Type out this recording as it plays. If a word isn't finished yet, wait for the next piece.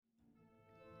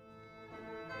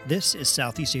This is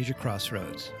Southeast Asia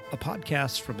Crossroads, a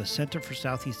podcast from the Center for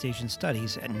Southeast Asian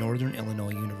Studies at Northern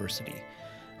Illinois University.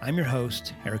 I'm your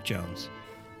host, Eric Jones.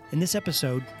 In this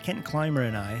episode, Kenton Clymer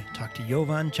and I talk to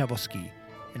Jovan Čavoški,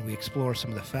 and we explore some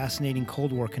of the fascinating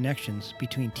Cold War connections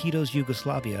between Tito's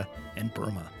Yugoslavia and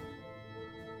Burma.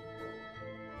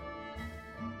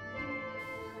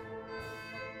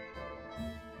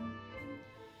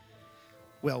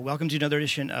 Well, welcome to another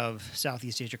edition of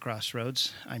Southeast Asia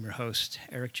Crossroads. I'm your host,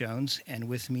 Eric Jones, and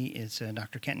with me is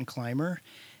Dr. Kenton Clymer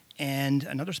and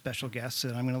another special guest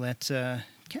that I'm going to let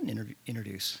Kenton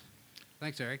introduce.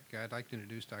 Thanks, Eric. I'd like to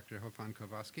introduce Dr. Jovan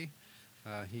Čavoški.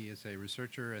 He is a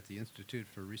researcher at the Institute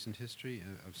for Recent History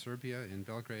of Serbia in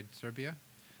Belgrade, Serbia.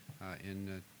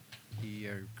 He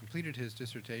completed his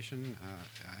dissertation,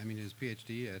 his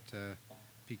PhD at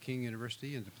Peking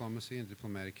University in Diplomacy and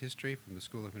Diplomatic History from the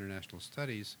School of International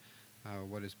Studies.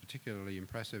 What is particularly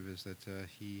impressive is that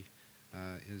he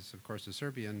is, of course, a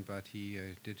Serbian, but he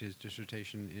did his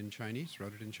dissertation in Chinese,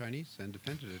 wrote it in Chinese, and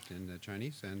defended it in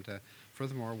Chinese, and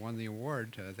furthermore won the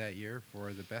award that year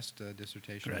for the best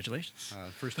dissertation. Congratulations.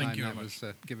 First time that was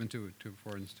given to a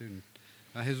foreign student.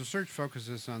 His research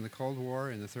focuses on the Cold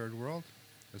War in the Third World,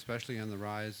 especially on the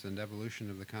rise and evolution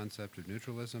of the concept of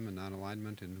neutralism and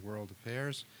non-alignment in world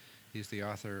affairs. He's the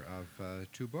author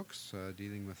of two books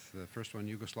dealing with the first one,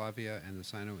 Yugoslavia and the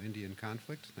Sino-Indian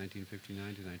Conflict, 1959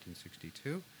 to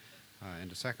 1962, and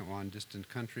the second one, Distant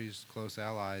Countries, Close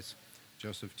Allies,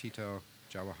 Joseph Tito,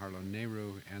 Jawaharlal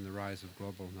Nehru, and the Rise of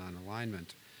Global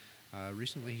Non-Alignment.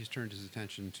 Recently, he's turned his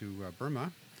attention to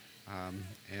Burma,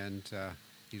 and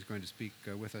he's going to speak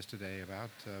with us today about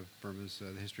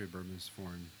the history of Burma's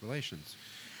foreign relations.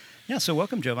 Yeah, so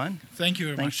welcome, Jovan. Thank you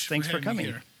very much. Thanks for coming.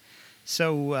 Here.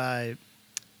 So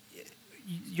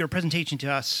your presentation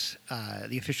to us,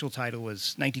 the official title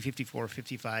was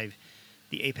 1954-55,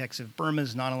 The Apex of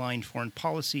Burma's Non-Aligned Foreign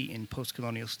Policy in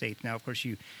Post-Colonial States. Now, of course,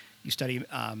 you study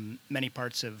many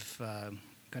parts of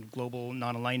kind of global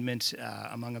non-alignment,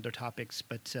 among other topics,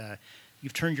 but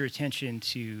you've turned your attention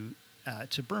to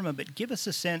Burma. But give us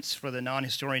a sense for the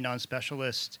non-historian,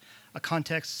 non-specialist, a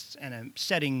context and a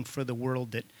setting for the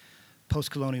world that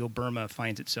post-colonial Burma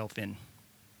finds itself in.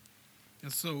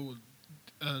 So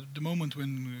the moment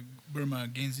when Burma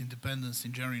gains independence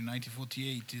in January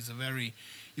 1948 is a very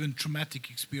even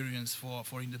traumatic experience for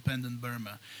independent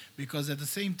Burma, because at the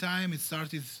same time it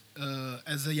started,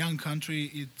 as a young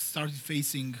country, it started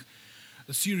facing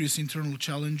serious internal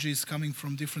challenges coming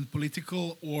from different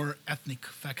political or ethnic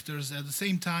factors. At the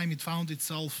same time, it found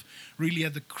itself really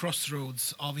at the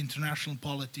crossroads of international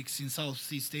politics in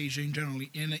Southeast Asia in general,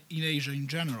 in Asia in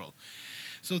general.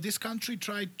 So this country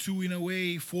tried to, in a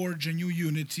way, forge a new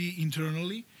unity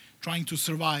internally, trying to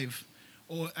survive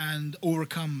and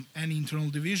overcome any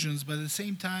internal divisions, but at the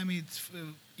same time it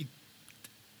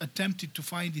attempted to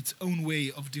find its own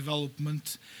way of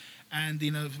development and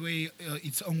in a way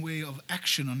its own way of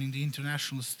action on in the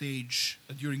international stage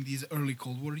during these early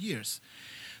Cold War years.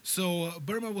 So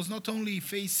Burma was not only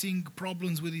facing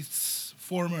problems with its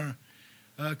former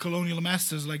colonial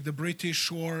masters like the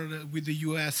British or with the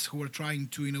US, who were trying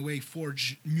to, in a way,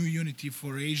 forge new unity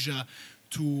for Asia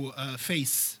to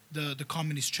face the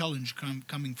communist challenge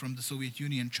coming from the Soviet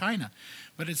Union and China.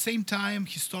 But at the same time,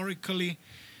 historically,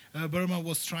 Burma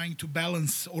was trying to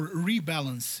balance or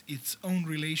rebalance its own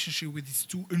relationship with its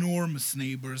two enormous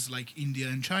neighbors like India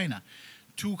and China,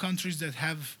 two countries that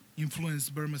have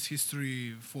influenced Burma's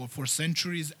history for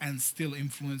centuries and still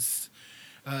influence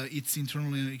its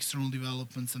internal and external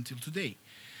developments until today.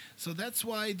 So that's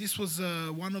why this was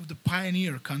one of the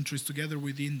pioneer countries, together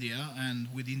with India and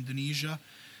with Indonesia,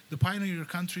 the pioneer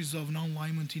countries of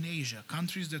non-alignment in Asia,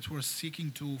 countries that were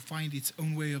seeking to find its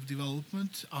own way of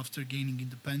development after gaining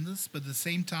independence, but at the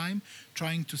same time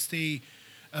trying to stay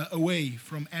away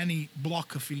from any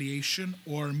bloc affiliation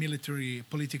or military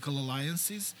political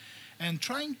alliances, and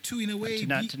trying to, in a way,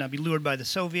 to not be lured by the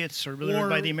Soviets or lured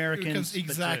by the Americans.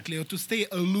 Exactly, or to stay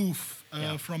aloof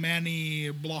from any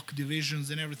bloc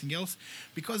divisions and everything else,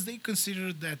 because they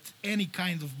considered that any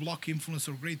kind of bloc influence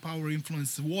or great power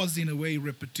influence was, in a way,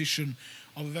 repetition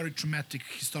of a very traumatic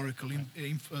historical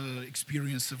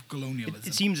experience of colonialism.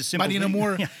 It seems a simple but in thing. a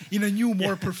more, in a new,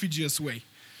 more perfidious way.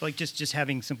 Like just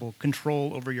having simple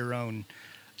control over your own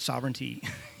sovereignty.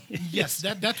 Yes,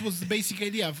 that was the basic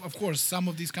idea. Of course, some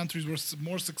of these countries were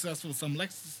more successful, some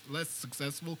less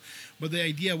successful, but the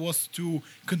idea was to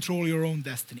control your own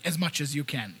destiny as much as you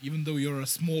can, even though you're a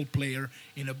small player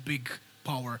in a big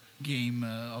power game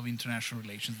of international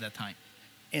relations at that time.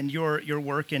 And your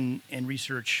work and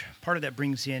research, part of that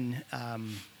brings in,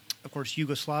 of course,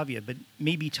 Yugoslavia, but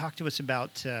maybe talk to us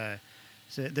about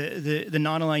So the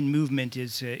non-aligned movement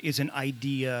is an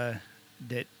idea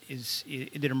that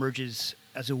emerges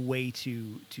as a way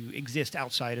to exist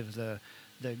outside of the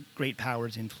great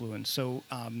powers' influence. So,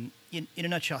 in a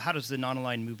nutshell, how does the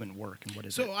non-aligned movement work, and what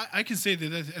is it? So I can say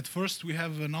that at first we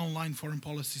have an online foreign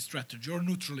policy strategy, or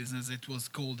neutralism as it was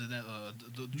called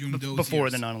during those before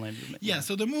years. the non-aligned movement. Yeah,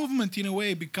 so the movement in a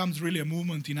way becomes really a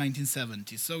movement in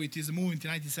 1970. So it is a movement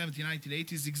in 1970,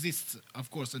 1980s, exists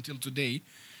of course until today.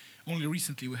 Only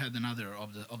recently we had another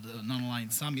of the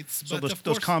non-aligned summits. So but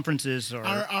those conferences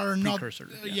are not precursor.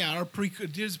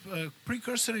 there's a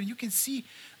precursor, and you can see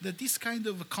that this kind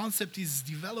of a concept is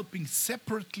developing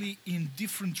separately in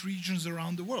different regions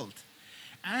around the world,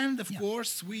 and of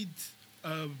course with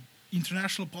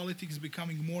international politics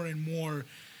becoming more and more,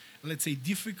 let's say,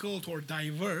 difficult or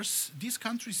diverse, these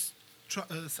countries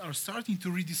are starting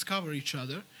to rediscover each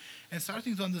other and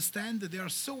starting to understand that there are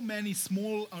so many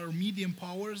small or medium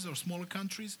powers or smaller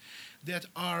countries that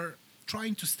are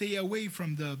trying to stay away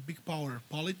from the big power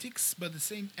politics, but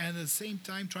at the same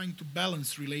time trying to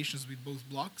balance relations with both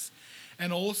blocs,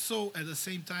 and also at the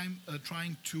same time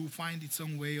trying to find its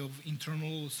own way of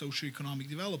internal socio-economic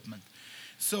development.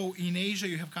 So in Asia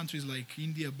you have countries like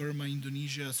India, Burma,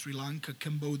 Indonesia, Sri Lanka,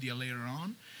 Cambodia later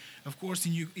on. Of course,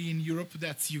 in Europe,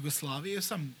 that's Yugoslavia.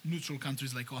 Some neutral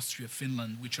countries like Austria,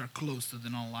 Finland, which are close to the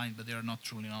non-aligned, but they are not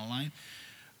truly non-aligned.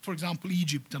 For example,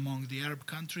 Egypt among the Arab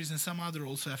countries, and some other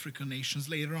also African nations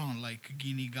later on, like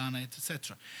Guinea, Ghana,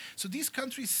 etc. So these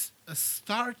countries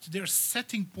their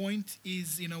setting point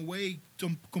is in a way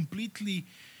completely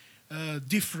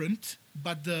different,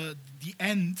 but the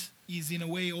end is in a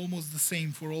way almost the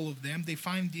same for all of them. They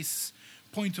find this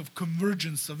point of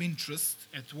convergence of interest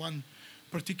at one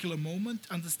particular moment,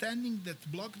 understanding that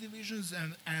bloc divisions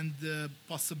and the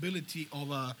possibility of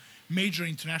a major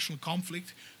international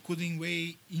conflict could in a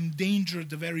way endanger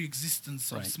the very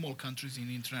existence of small countries in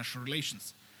international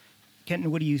relations. Kenton,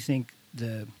 what do you think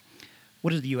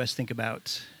what does the U.S. think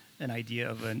about an idea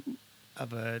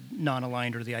of a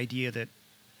non-aligned, or the idea that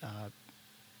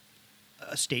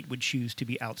a state would choose to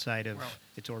be outside of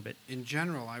its orbit? In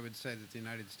general, I would say that the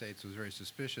United States was very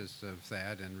suspicious of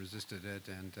that and resisted it.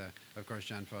 And, of course,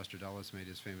 John Foster Dulles made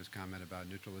his famous comment about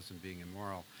neutralism being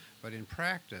immoral. But in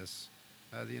practice,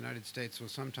 the United States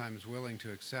was sometimes willing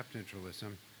to accept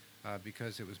neutralism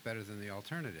because it was better than the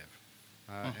alternative.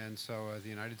 And so the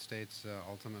United States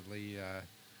ultimately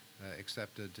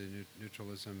accepted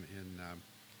neutralism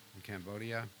in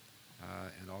Cambodia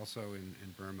and also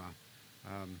in Burma.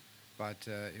 But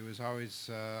it was always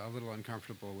a little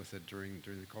uncomfortable with it during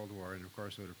the Cold War, and of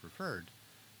course would have preferred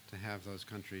to have those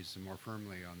countries more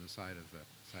firmly on the side of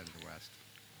the West.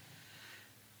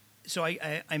 So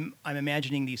I'm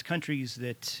imagining these countries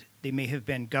that they may have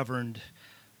been governed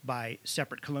by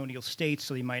separate colonial states,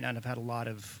 so they might not have had a lot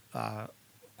of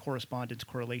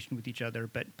correlation with each other.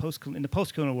 But in the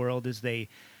post-colonial world, as they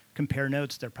compare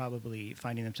notes, they're probably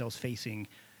finding themselves facing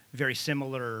very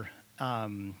similar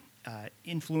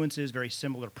influences, very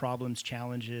similar problems,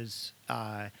 challenges,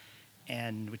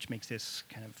 and which makes this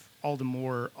kind of all the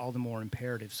more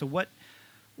imperative. So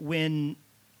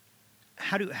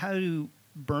how do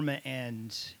Burma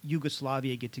and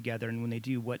Yugoslavia get together, and when they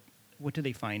do, what do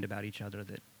they find about each other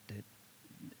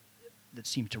that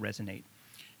seems to resonate?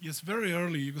 Yes, very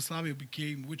early Yugoslavia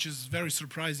became, which is very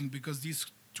surprising because these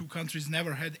two countries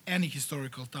never had any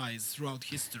historical ties throughout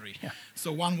history. Yeah.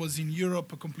 So one was in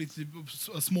Europe,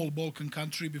 a small Balkan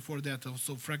country, before that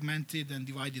also fragmented and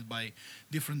divided by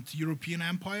different European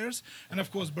empires. And of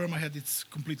course Burma had its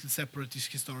completely separate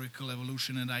historical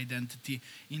evolution and identity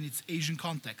in its Asian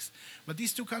context. But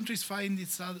these two countries find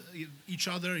each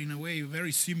other in a way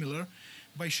very similar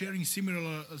by sharing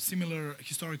similar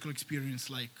historical experience,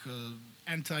 like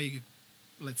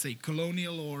let's say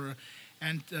colonial or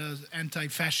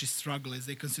anti-fascist struggle, as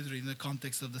they consider it in the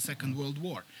context of the Second World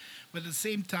War. But at the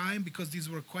same time, because these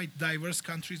were quite diverse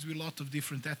countries with a lot of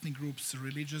different ethnic groups,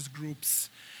 religious groups,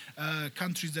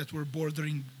 countries that were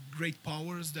bordering great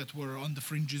powers, that were on the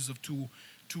fringes of two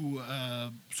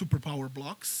superpower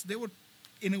blocs, they were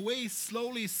in a way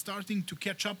slowly starting to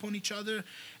catch up on each other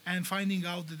and finding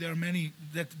out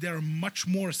that there are much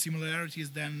more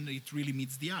similarities than it really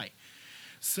meets the eye.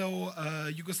 So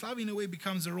Yugoslavia, in a way,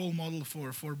 becomes a role model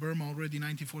for Burma already in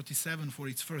 1947 for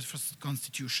its first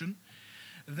constitution.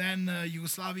 Then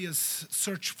Yugoslavia's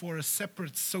search for a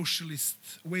separate socialist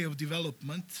way of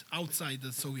development outside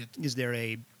the Soviet. Is there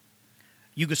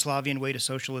Yugoslavian way to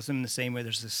socialism in the same way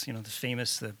there's this, the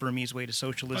famous, the Burmese way to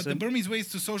socialism. But the Burmese way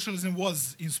to socialism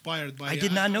was inspired by... I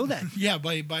did not know that. Yeah,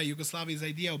 by Yugoslavia's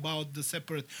idea about the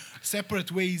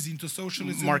separate ways into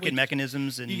socialism. Market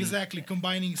mechanisms. And exactly,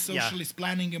 combining socialist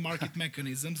planning and market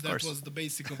mechanisms. That was the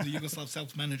basic of the Yugoslav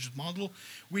self-managed model,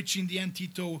 which in the end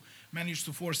Tito managed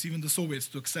to force even the Soviets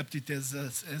to accept it as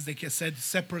they said,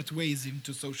 separate ways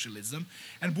into socialism.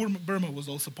 And Burma was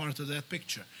also part of that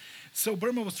picture. So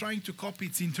Burma was trying to copy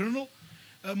its internal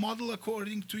model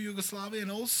according to Yugoslavia,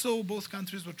 and also both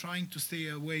countries were trying to stay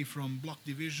away from bloc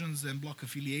divisions and bloc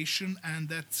affiliation, and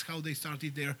that's how they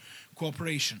started their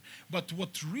cooperation. But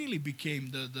what really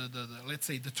became the let's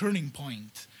say the turning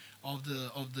point of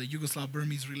the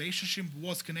Yugoslav-Burmese relationship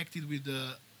was connected with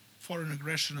the foreign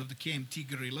aggression of the KMT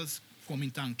guerrillas,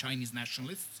 Kuomintang Chinese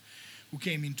nationalists, who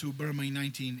came into Burma in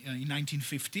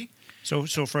 1950. So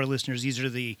for our listeners, these are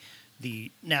the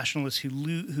nationalists who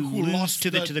lost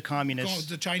to the communists.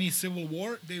 The Chinese Civil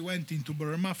War, they went into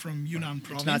Burma from Yunnan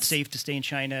province. It's not safe to stay in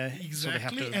China. Exactly, so they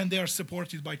have to... and they are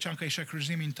supported by Chiang Kai-shek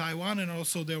regime in Taiwan, and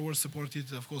also they were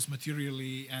supported, of course,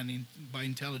 materially and by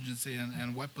intelligence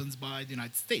and weapons by the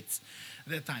United States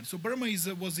at that time. So Burma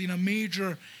was in a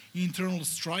major internal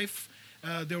strife.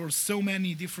 There were so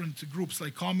many different groups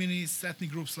like communists,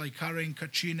 ethnic groups like Karen,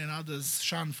 Kachin, and others,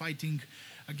 Shan, fighting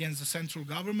against the central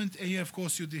government, and of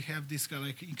course you did have this kind of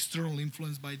like external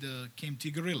influence by the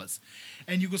KMT guerrillas.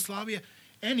 And Yugoslavia,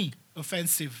 any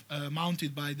offensive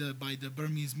mounted by the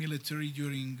Burmese military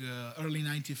during early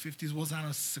 1950s was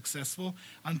unsuccessful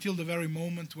until the very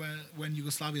moment when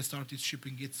Yugoslavia started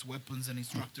shipping its weapons and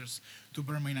instructors to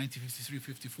Burma in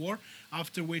 1953-54,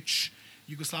 after which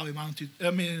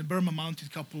Burma mounted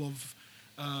a couple of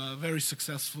very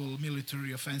successful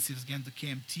military offensives against the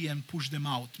KMT and pushed them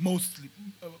out.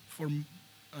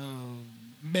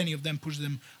 Many of them pushed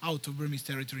them out of Burmese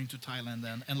territory into Thailand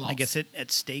and Laos. I guess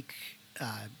at stake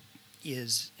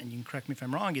is, and you can correct me if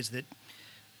I'm wrong, is that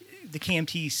the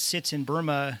KMT sits in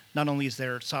Burma. Not only is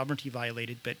their sovereignty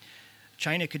violated, but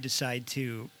China could decide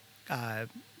to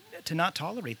not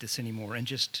tolerate this anymore and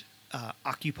just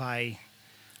occupy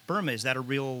Burma. Is that a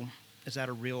real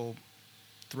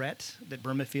threat that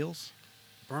Burma feels?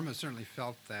 Burma certainly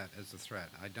felt that as a threat.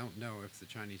 I don't know if the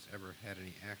Chinese ever had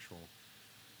any actual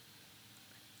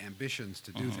ambitions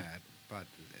to do that, but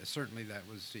certainly that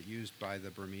was used by the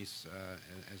Burmese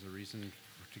as a reason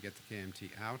to get the KMT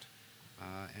out.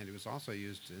 And it was also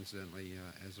used, incidentally,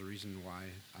 as a reason why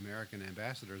American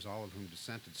ambassadors, all of whom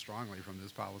dissented strongly from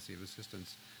this policy of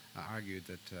assistance, argued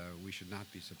that we should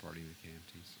not be supporting the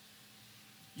KMTs.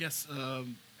 Yes,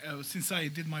 since I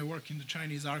did my work in the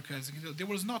Chinese archives, there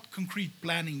was not concrete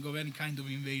planning of any kind of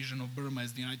invasion of Burma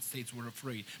as the United States were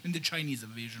afraid. I mean, the Chinese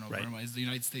invasion of Burma as the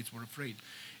United States were afraid.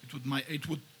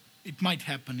 It might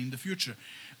happen in the future.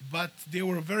 But they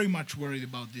were very much worried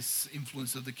about this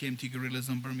influence of the KMT guerrillas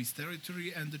on Burmese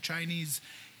territory, and the Chinese,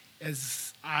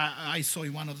 as I saw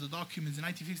in one of the documents, in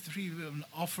 1953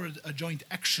 offered a joint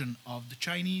action of the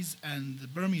Chinese and the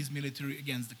Burmese military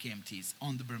against the KMTs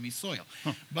on the Burmese soil.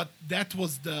 But that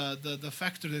was the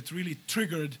factor that really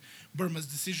triggered Burma's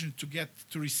decision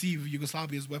to receive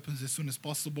Yugoslavia's weapons as soon as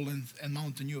possible and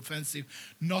mount a new offensive,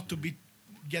 not to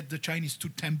get the Chinese too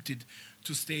tempted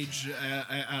to stage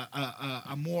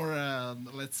a more,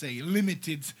 let's say,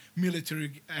 limited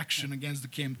military action against the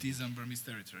KMTs on Burmese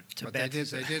territory. But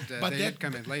they did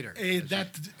come in later.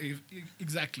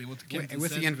 Exactly what the KMTs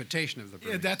with said. the invitation of the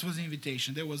Burmese. That was the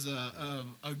invitation. There was an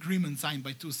agreement signed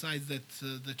by two sides that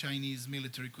the Chinese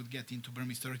military could get into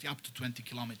Burmese territory up to 20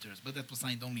 kilometers, but that was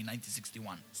signed only in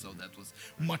 1961, so that was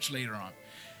much later on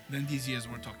than these years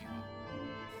we're talking about.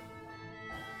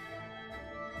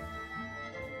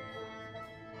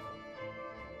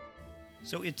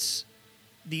 So it's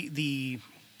these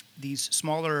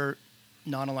smaller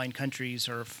non-aligned countries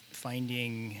are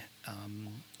finding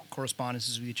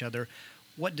correspondences with each other.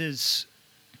 What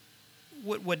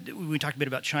we talked a bit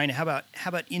about China? How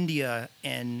about India?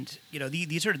 And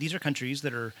these are countries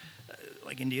that are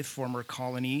like India, former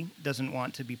colony, doesn't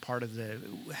want to be part of the.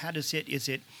 Is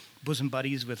it bosom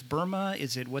buddies with Burma?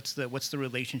 What's the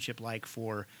relationship like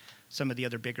for some of the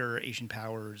other bigger Asian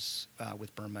powers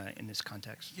with Burma in this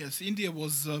context? Yes, India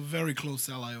was a very close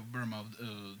ally of Burma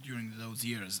during those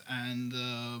years, and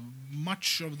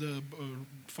much of the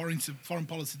foreign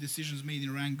policy decisions made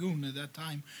in Rangoon at that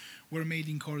time were made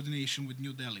in coordination with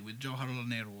New Delhi, with Jawaharlal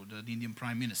Nehru, the Indian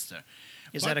Prime Minister.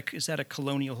 Is that a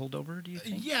colonial holdover, do you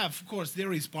think? Yeah, of course,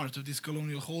 there is part of this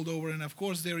colonial holdover, and of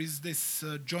course there is this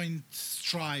joint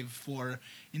strive for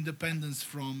independence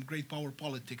from great power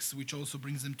politics, which also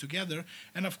brings them together.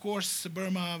 And of course,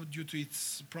 Burma, due to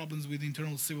its problems with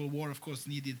internal civil war, of course,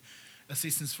 needed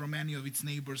assistance from many of its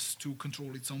neighbors to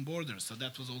control its own borders. So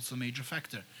that was also a major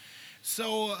factor.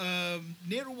 So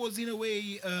Nehru was, in a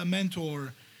way, a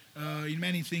mentor in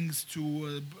many things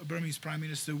to Burmese Prime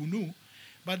Minister U Nu.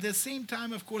 But at the same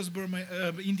time, of course,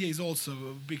 India is also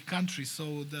a big country.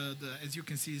 So, as you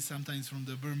can see sometimes from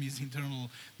the Burmese internal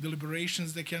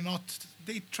deliberations, they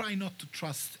try not to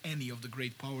trust any of the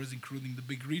great powers, including the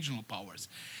big regional powers.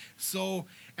 So,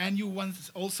 and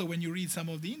also when you read some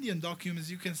of the Indian documents,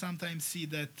 you can sometimes see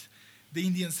that the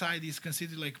Indian side is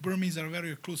considered like Burmese are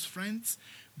very close friends,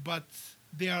 but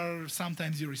they are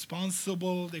sometimes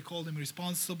irresponsible. They call them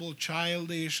irresponsible,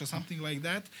 childish, or something like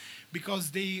that,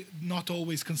 because they not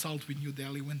always consult with New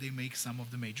Delhi when they make some of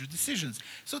the major decisions.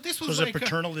 So this was a like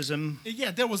paternalism.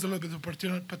 There was a little bit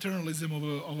of paternalism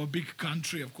of a big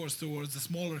country, of course, towards a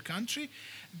smaller country.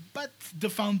 But the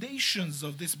foundations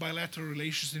of this bilateral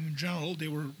relationship in general, they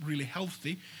were really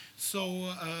healthy.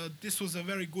 So this was a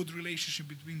very good relationship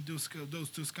between those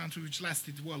two countries, which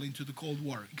lasted well into the Cold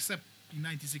War, except in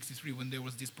 1963 when there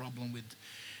was this problem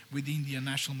with the Indian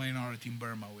national minority in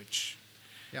Burma, which...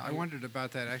 Yeah, I wondered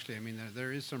about that, actually. I mean,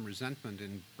 there is some resentment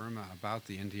in Burma about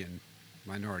the Indian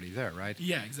minority there, right?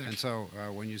 Yeah, exactly. And so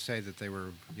when you say that they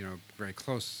were, very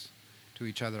close to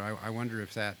each other, I wonder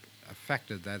if that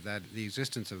affected, that the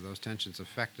existence of those tensions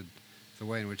affected the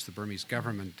way in which the Burmese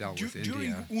government dealt with India.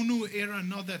 During UNU era,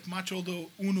 not that much, although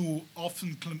UNU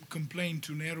often complained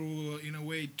to Nehru in a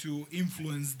way to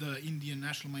influence the Indian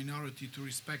national minority to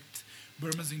respect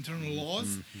Burma's internal laws.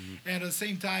 Mm-hmm. And at the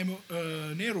same time,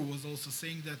 Nehru was also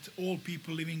saying that all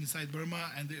people living inside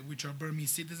Burma, and which are Burmese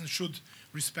citizens, should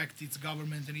respect its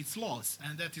government and its laws.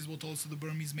 And that is what also the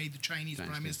Burmese made the Chinese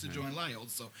Prime Minister Zhou Enlai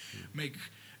also make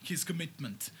his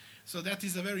commitment. So that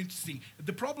is a very interesting.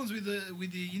 The problems with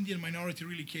the Indian minority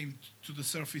really came to the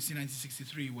surface in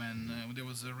 1963 when there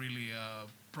was a really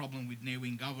problem with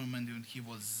Nehruvian government, and he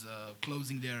was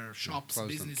closing their shops,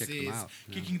 businesses,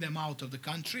 kicking them out of the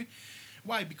country.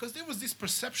 Why? Because there was this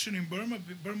perception in Burma.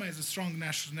 Burma is a strong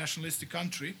nationalistic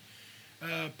country.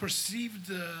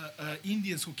 Perceived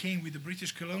Indians who came with the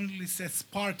British colonialists as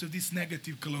part of this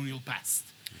negative colonial past.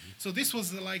 So this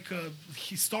was like a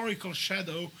historical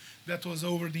shadow that was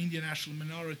over the Indian national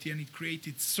minority, and it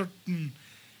created certain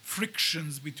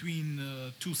frictions between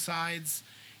two sides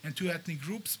and two ethnic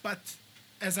groups. But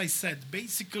as I said,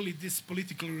 basically this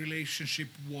political relationship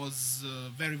was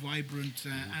very vibrant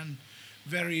and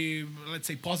very, let's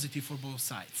say, positive for both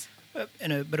sides.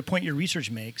 But a point your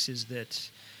research makes is that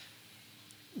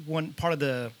one part of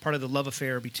the love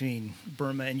affair between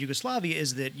Burma and Yugoslavia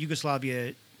is that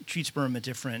Yugoslavia treats Burma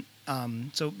different.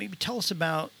 So maybe tell us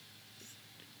about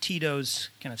Tito's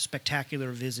kind of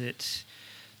spectacular visit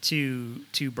to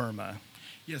Burma.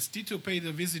 Yes, Tito paid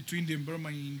a visit to India and Burma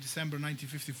in December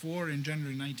 1954 and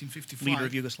January 1955. Leader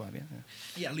of Yugoslavia.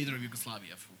 Yeah, leader of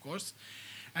Yugoslavia, of course.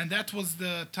 And that was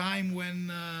the time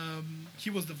when he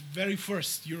was the very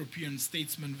first European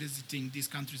statesman visiting these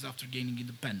countries after gaining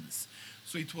independence.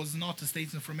 So it was not a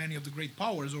statesman from any of the great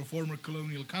powers or former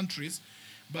colonial countries,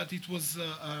 but it was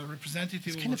a representative.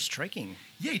 It's kind of striking.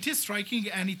 Yeah, it is striking,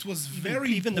 and it was even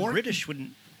important. Even the British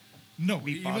wouldn't. No,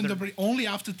 even only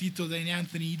after Tito, then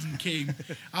Anthony Eden came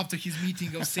after his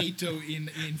meeting of Sato in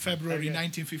February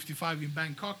 1955 in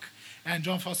Bangkok. And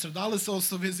John Foster Dulles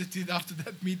also visited after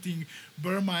that meeting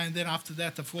Burma, and then after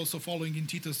that, also following in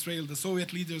Tito's trail, the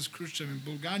Soviet leaders Khrushchev and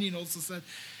Bulganin also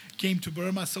came to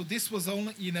Burma. So this was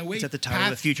only, in a way, it's at the title of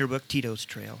the future book, Tito's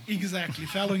Trail. Exactly,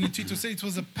 following in Tito's trail. It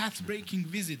was a path-breaking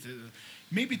visit.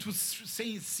 Maybe it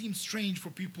seems strange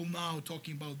for people now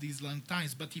talking about these long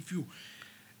times, but if you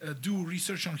do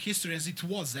research on history as it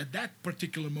was at that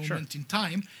particular moment in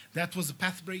time, that was a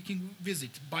path-breaking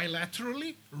visit,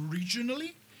 bilaterally,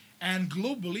 regionally, and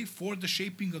globally, for the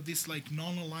shaping of this like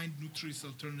non-aligned neutralist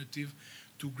alternative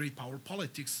to great power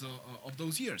politics of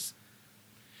those years.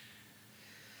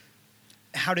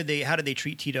 How did they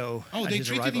treat Tito? Oh, they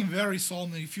treated him very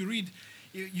solemnly. If you read,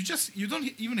 you don't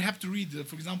even have to read,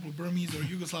 for example, Burmese or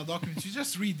Yugoslav documents. You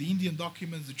just read the Indian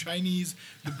documents, the Chinese,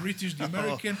 the British, the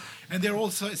American, and they're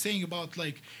all saying about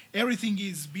like everything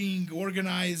is being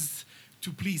organized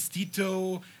to please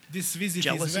Tito. This visit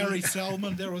is very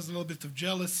solemn. There was a little bit of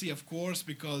jealousy, of course,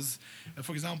 because,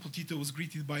 for example, Tito was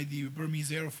greeted by the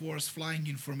Burmese Air Force flying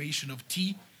in formation of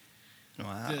T.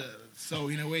 Wow. So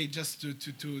in a way, just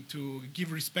to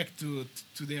give respect to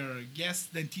their guests,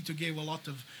 then Tito gave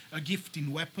a gift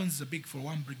in weapons, a big for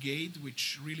one brigade,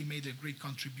 which really made a great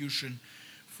contribution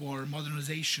for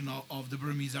modernization of the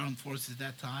Burmese armed forces at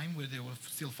that time, where they were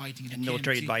still fighting the And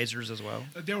military KMT. advisors as well.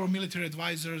 There were military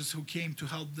advisors who came to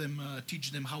help them,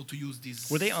 teach them how to use these.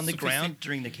 Were they on the ground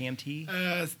during the KMT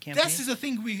campaign? This is a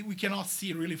thing we cannot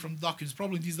see really from documents.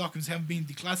 Probably these documents haven't been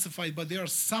declassified, but there are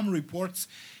some reports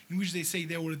in which they say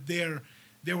they were there.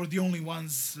 They were the only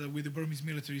ones with the Burmese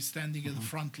military standing at the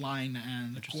front line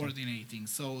and coordinating.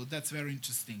 So that's very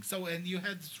interesting. So, and you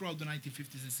had throughout the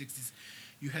 1950s and 60s,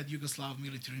 you had Yugoslav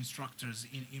military instructors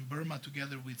in Burma,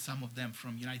 together with some of them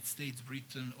from United States,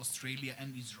 Britain, Australia,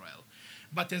 and Israel.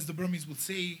 But as the Burmese would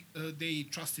say, they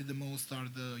trusted the most are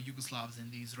the Yugoslavs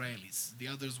and the Israelis. The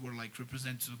others were like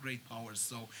representatives of great powers,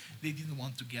 so they didn't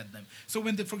want to get them. So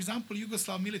when, for example,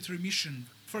 Yugoslav military mission,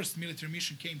 first military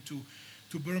mission came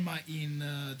to Burma in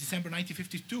December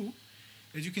 1952,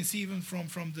 as you can see even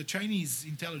from the Chinese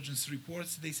intelligence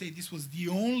reports, they say this was the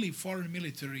only foreign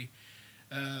military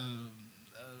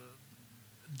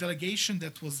delegation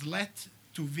that was let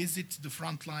to visit the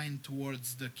front line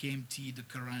towards the KMT, the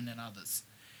Karen, and others.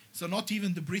 So not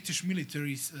even the British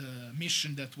military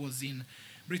mission that was in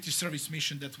British service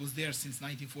mission that was there since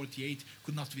 1948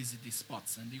 could not visit these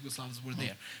spots, and the Yugoslavs were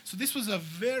there. So this was a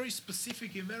very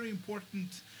specific and very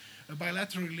important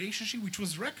bilateral relationship, which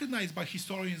was recognized by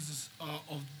historians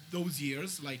of those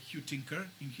years, like Hugh Tinker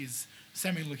in his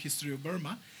seminal History of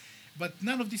Burma. But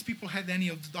none of these people had any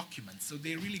of the documents, so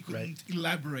they really couldn't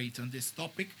elaborate on this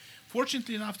topic.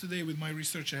 Fortunately enough, today with my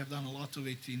research, I have done a lot of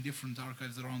it in different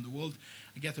archives around the world.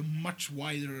 I get a much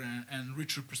wider and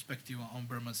richer perspective on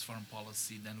Burma's foreign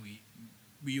policy than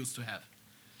we used to have.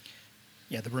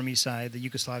 Yeah, the Burmese side, the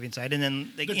Yugoslavian side, and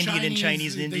then the Indian Chinese, and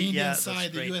Chinese, the Indian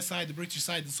side, the great. US side, the British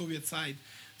side, the Soviet side.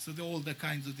 So all the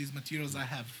kinds of these materials I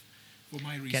have for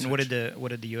my research. Ken, what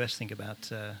did the US think about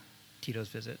Tito's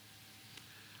visit?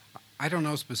 I don't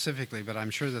know specifically, but I'm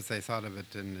sure that they thought of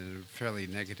it in fairly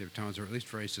negative tones, or at least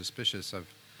very suspicious of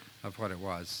what it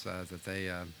was. That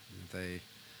they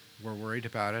were worried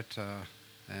about it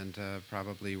and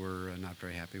probably were not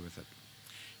very happy with it.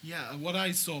 Yeah, what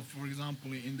I saw, for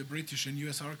example, in the British and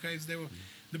U.S. archives,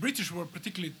 the British were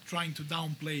particularly trying to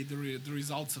downplay the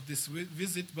results of this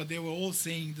visit, but they were all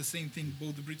saying the same thing,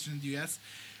 both the British and the U.S.,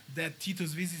 that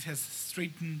Tito's visit has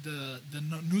straightened the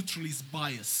neutralist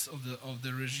bias of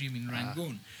the regime in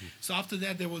Rangoon. So after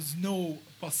that, there was no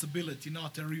possibility,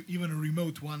 not even a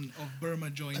remote one, of Burma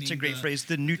joining. That's a great phrase,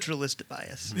 the neutralist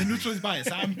bias. The neutralist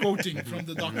bias. I'm quoting from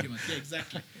the document. Yeah,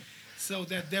 exactly. So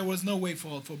that there was no way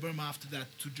for Burma after that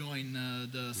to join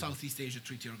the Southeast Asia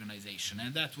Treaty Organization,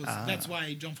 and that's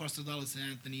why John Foster Dulles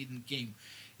and Anthony Eden came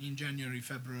in January,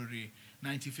 February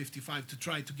 1955 to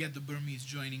try to get the Burmese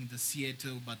joining the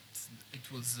CETO, but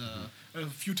it was a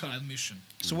futile mission.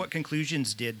 So what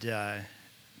conclusions did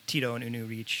Tito and UNU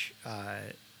reach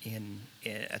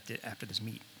after this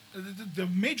meet? The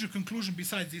major conclusion,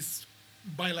 besides these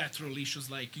bilateral issues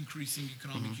like increasing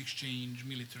economic exchange,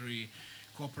 military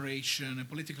cooperation, and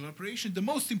political cooperation, the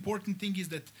most important thing is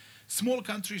that small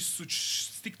countries should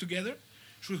stick together,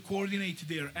 should coordinate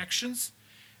their actions,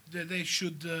 that they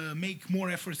should make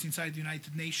more efforts inside the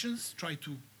United Nations, try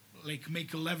to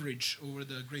make a leverage over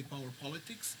the great power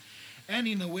politics, and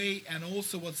in a way, and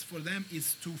also what's for them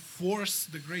is to force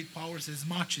the great powers as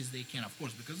much as they can, of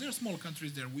course, because they're small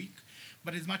countries, they're weak,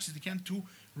 but as much as they can to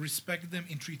respect them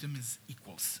and treat them as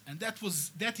equals. And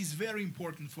that is very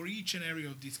important for each and every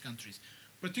of these countries,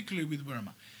 particularly with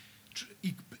Burma.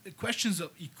 Questions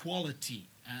of equality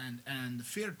and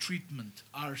fair treatment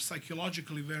are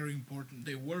psychologically very important.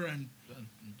 They were and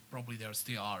probably they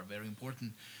still are very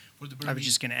important for the Burmese. I was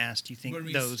just going to ask, do you think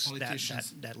Burmese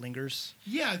that lingers?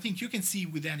 Yeah, I think you can see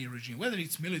with any regime, whether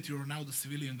it's military or now the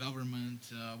civilian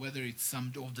government, whether it's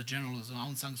some of the generals,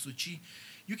 Aung San Suu Kyi,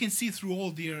 you can see through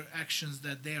all their actions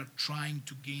that they are trying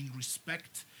to gain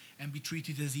respect and be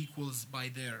treated as equals by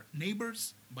their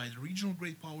neighbors, by the regional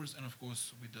great powers, and of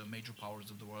course with the major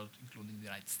powers of the world, including the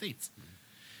United States.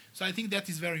 So I think that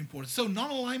is very important. So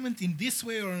non-alignment in this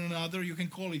way or another, you can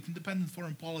call it independent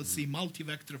foreign policy,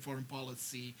 multi-vector foreign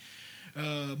policy,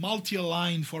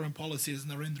 multi-aligned foreign policy, as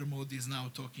Narendra Modi is now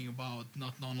talking about,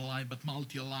 not non-aligned, but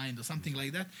multi-aligned or something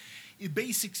like that. It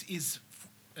basics is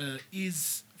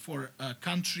for a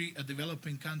country, a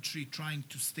developing country, trying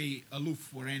to stay aloof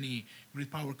for any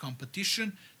great power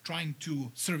competition, trying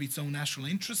to serve its own national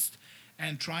interest,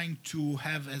 and trying to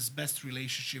have as best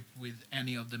relationship with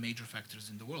any of the major factors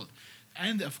in the world.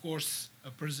 And, of course,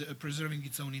 preserving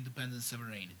its own independence,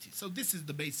 sovereignty. So this is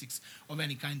the basics of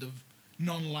any kind of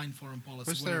non-aligned foreign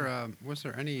policy. Was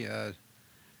there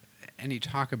any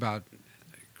talk about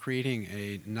creating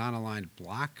a non-aligned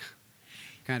bloc,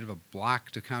 kind of a bloc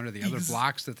to counter the other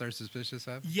blocs that they're suspicious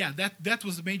of? Yeah, that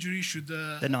was a major issue.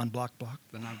 The non-bloc bloc.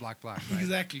 The non-bloc bloc, right.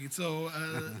 Exactly. So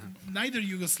neither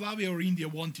Yugoslavia or India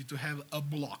wanted to have a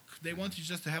bloc. They wanted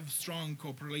just to have strong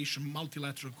cooperation,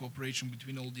 multilateral cooperation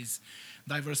between all these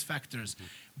diverse factors.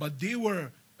 But they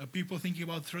were people thinking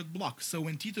about third bloc. So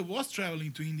when Tito was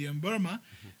traveling to India and Burma,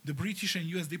 the British and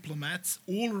US diplomats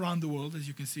all around the world, as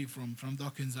you can see from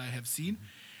documents I have seen,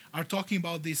 are talking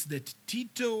about this, that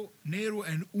Tito, Nehru,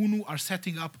 and UNO are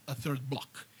setting up a third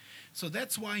bloc. So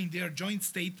that's why in their joint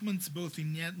statements, both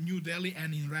in New Delhi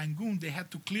and in Rangoon, they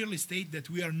had to clearly state that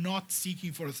we are not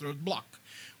seeking for a third bloc.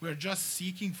 We are just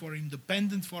seeking for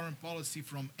independent foreign policy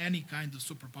from any kind of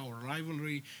superpower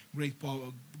rivalry,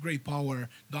 great power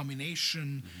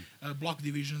domination, bloc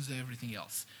divisions, and everything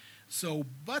else. So,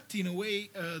 but in a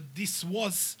way, this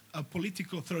was a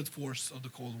political third force of the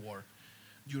Cold War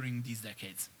during these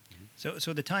decades. So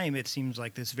at the time, it seems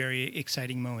like this very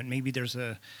exciting moment. Maybe there's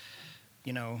a,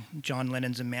 John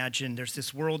Lennon's Imagine. There's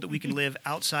this world that we can live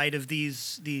outside of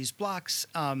these blocks.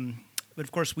 But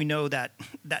of course, we know that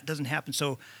doesn't happen.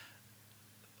 So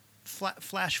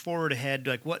flash forward ahead,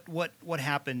 like what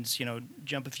happens?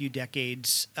 Jump a few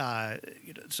decades.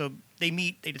 So they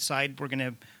meet. They decide we're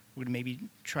gonna maybe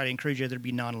try to encourage each other to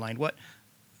be non-aligned.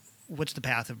 What's the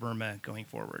path of Burma going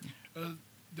forward?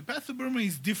 The path of Burma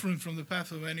is different from the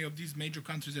path of any of these major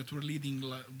countries that were leading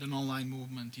the non-aligned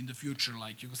movement in the future,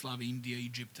 like Yugoslavia, India,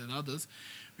 Egypt, and others,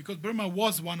 because Burma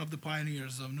was one of the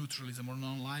pioneers of neutralism or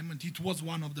non-alignment. It was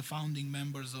one of the founding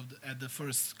members at the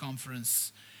first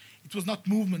conference. It was not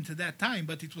movement at that time,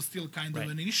 but it was still kind of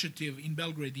an initiative in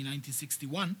Belgrade in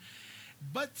 1961.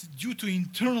 But due to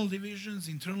internal divisions,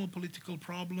 internal political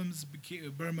problems,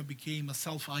 Burma became a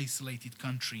self-isolated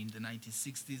country in the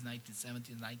 1960s,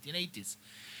 1970s, 1980s.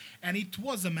 And it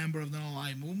was a member of the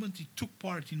non-aligned movement. It took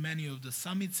part in many of the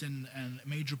summits and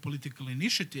major political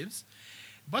initiatives.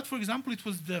 But, for example, it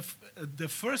was the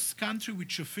first country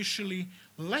which officially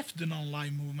left the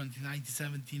non-aligned movement in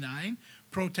 1979,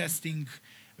 protesting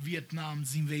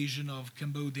Vietnam's invasion of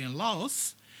Cambodia and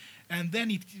Laos. And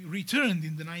then it returned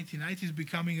in the 1990s,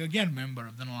 becoming again member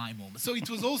of the non-aligned movement. So it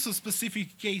was also a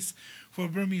specific case for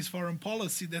Burmese foreign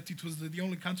policy, that it was the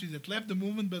only country that left the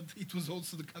movement, but it was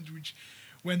also the country which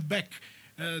went back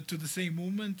to the same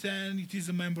movement, and it is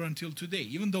a member until today,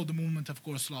 even though the movement, of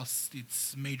course, lost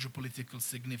its major political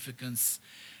significance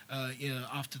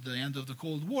after the end of the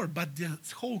Cold War. But the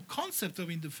whole concept of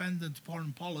independent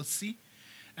foreign policy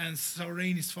and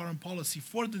sovereignist foreign policy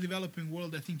for the developing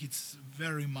world, I think it's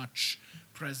very much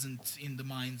present in the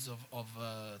minds of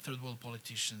third world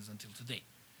politicians until today.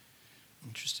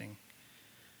 Interesting.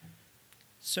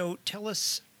 So tell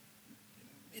us,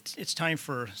 it's time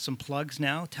for some plugs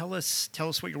now. Tell us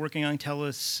what you're working on. Tell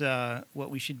us what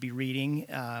we should be reading.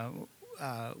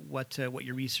 What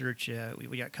your research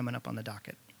we got coming up on the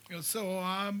docket. So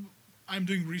I'm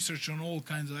doing research on all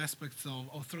kinds of aspects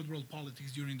of third world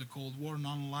politics during the Cold War,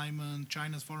 non-alignment,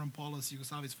 China's foreign policy,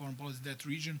 Yugoslavia's foreign policy, that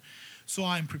region. So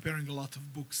I'm preparing a lot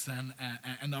of books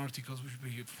and articles which will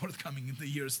be forthcoming in the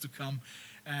years to come,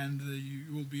 and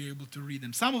you will be able to read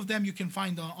them. Some of them you can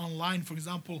find online. For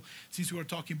example, since we were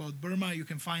talking about Burma, you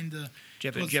can find... Do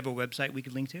you have a website we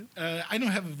could link to? I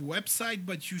don't have a website,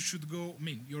 but you should go...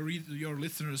 your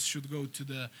listeners should go to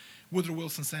the Woodrow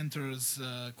Wilson Center's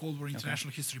Cold War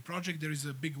International History Project. There is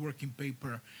a big working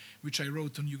paper which I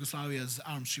wrote on Yugoslavia's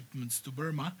arms shipments to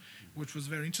Burma, which was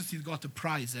very interesting. It got a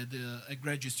prize at a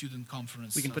graduate student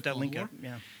conference. We can put that link up,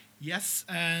 yeah. Yes,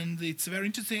 and it's very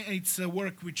interesting. It's a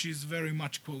work which is very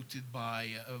much quoted by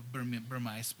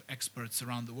Burma experts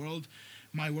around the world.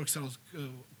 My works are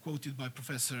quoted by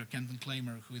Professor Kenton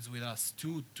Clymer, who is with us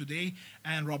today,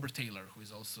 and Robert Taylor, who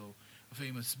is also a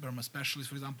famous Burma specialist.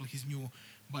 For example, his new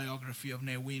biography of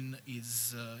Ne Win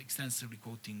is extensively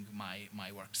quoting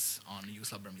my works on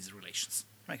Yugoslav-Burmese relations.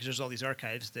 Right, because there's all these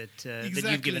archives that exactly.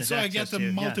 that you've given us so access I get a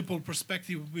to. multiple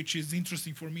perspective, which is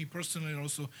interesting for me personally, and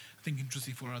also I think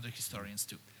interesting for other historians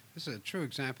too. This is a true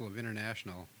example of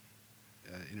international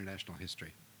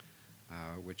history,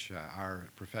 which our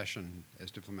profession as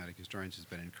diplomatic historians has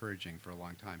been encouraging for a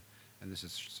long time, and this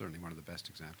is certainly one of the best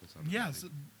examples of it. Yes.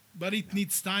 But it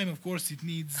needs time, of course. It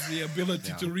needs the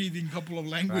ability to read in a couple of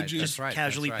languages. Just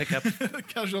casually pick up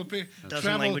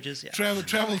dozen languages. Yeah. Travel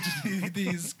to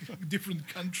these different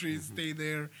countries, stay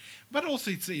there. But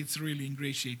also, it's really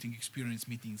ingratiating experience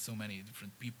meeting so many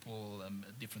different people,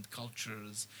 different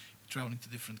cultures, traveling to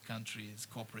different countries,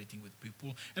 cooperating with people,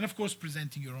 and of course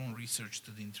presenting your own research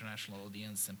to the international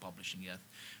audience and publishing it.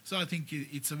 So I think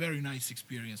it's a very nice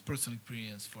experience, personal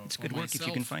experience for It's for good work myself. if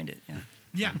you can find it. Yeah.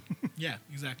 Yeah, yeah,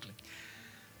 exactly.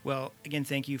 Well, again,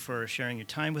 thank you for sharing your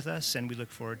time with us, and we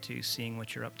look forward to seeing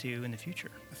what you're up to in the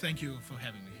future. Thank you for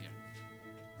having me here.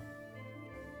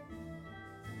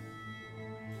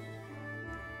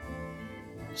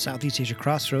 Southeast Asia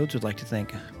Crossroads would like to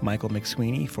thank Michael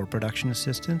McSweeney for production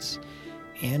assistance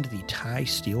and the Thai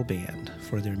Steel Band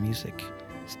for their music.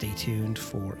 Stay tuned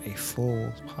for a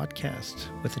full podcast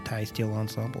with the Thai Steel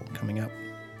Ensemble coming up.